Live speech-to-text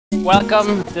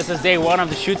Welcome, this is day one of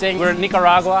the shooting. We're in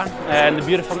Nicaragua and the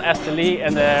beautiful Esteli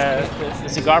and the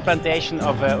cigar plantation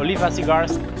of Oliva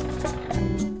Cigars.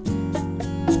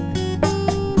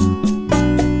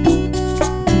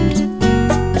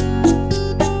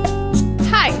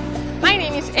 Hi, my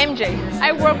name is MJ.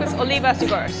 I work with Oliva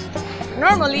Cigars.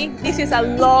 Normally, this is a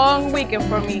long weekend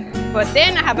for me, but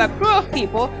then I have a crew of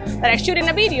people that I shoot in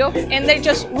a video and they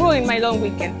just ruin my long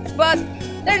weekend. But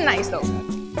they're nice though.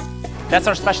 That's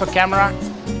our special camera.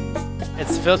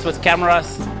 It's filled with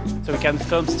cameras, so we can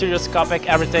film stereoscopic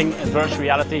everything in virtual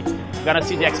reality. You're gonna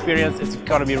see the experience, it's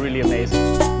gonna be really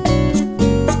amazing.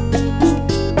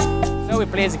 So we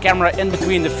place the camera in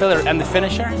between the filler and the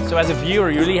finisher. So as a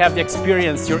viewer, you really have the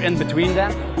experience, you're in between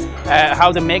them,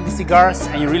 how they make the cigars,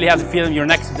 and you really have the feeling you're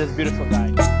next to this beautiful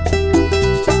guy.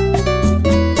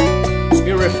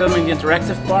 Here we're filming the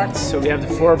interactive part, so we have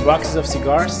the 4 boxes of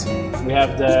cigars. We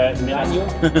have the Milano,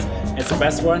 it's the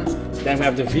best one. Then we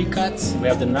have the V-cut, we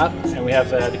have the nut, and we have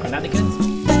the Connecticut.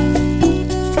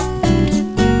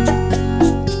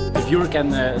 The viewer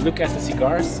can look at the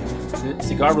cigars. The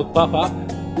cigar will pop up,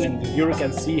 and the viewer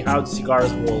can see how the cigar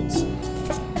is rolled.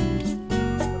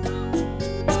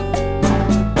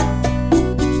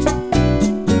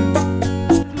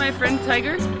 My friend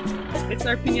Tiger. It's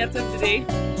our piñata of the day.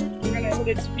 We're gonna hit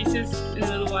it to pieces in a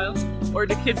little while, or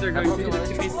the kids are going to hit it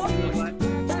to pieces in a little while.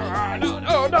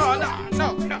 No.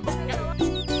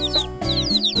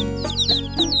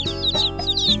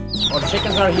 Our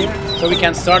chickens are here, so we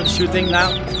can start shooting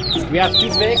now. We have 2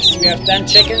 pigs, we have 10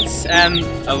 chickens, and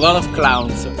a lot of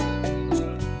clowns.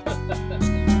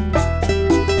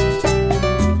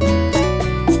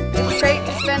 It's great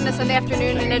to spend a Sunday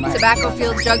afternoon in a tobacco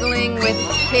field juggling with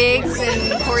pigs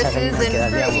and horses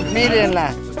and fruit.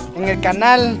 Mírenla en el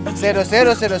canal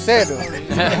 0000.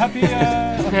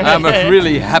 I'm a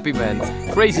really happy man.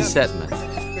 Crazy set, man.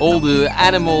 All the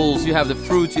animals, you have the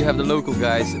fruits, you have the local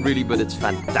guys, really, but it's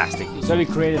fantastic. So we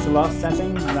created the last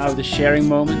setting, now the sharing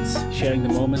moments,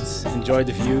 enjoy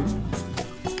the view.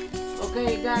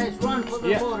 Okay guys, run for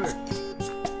the border.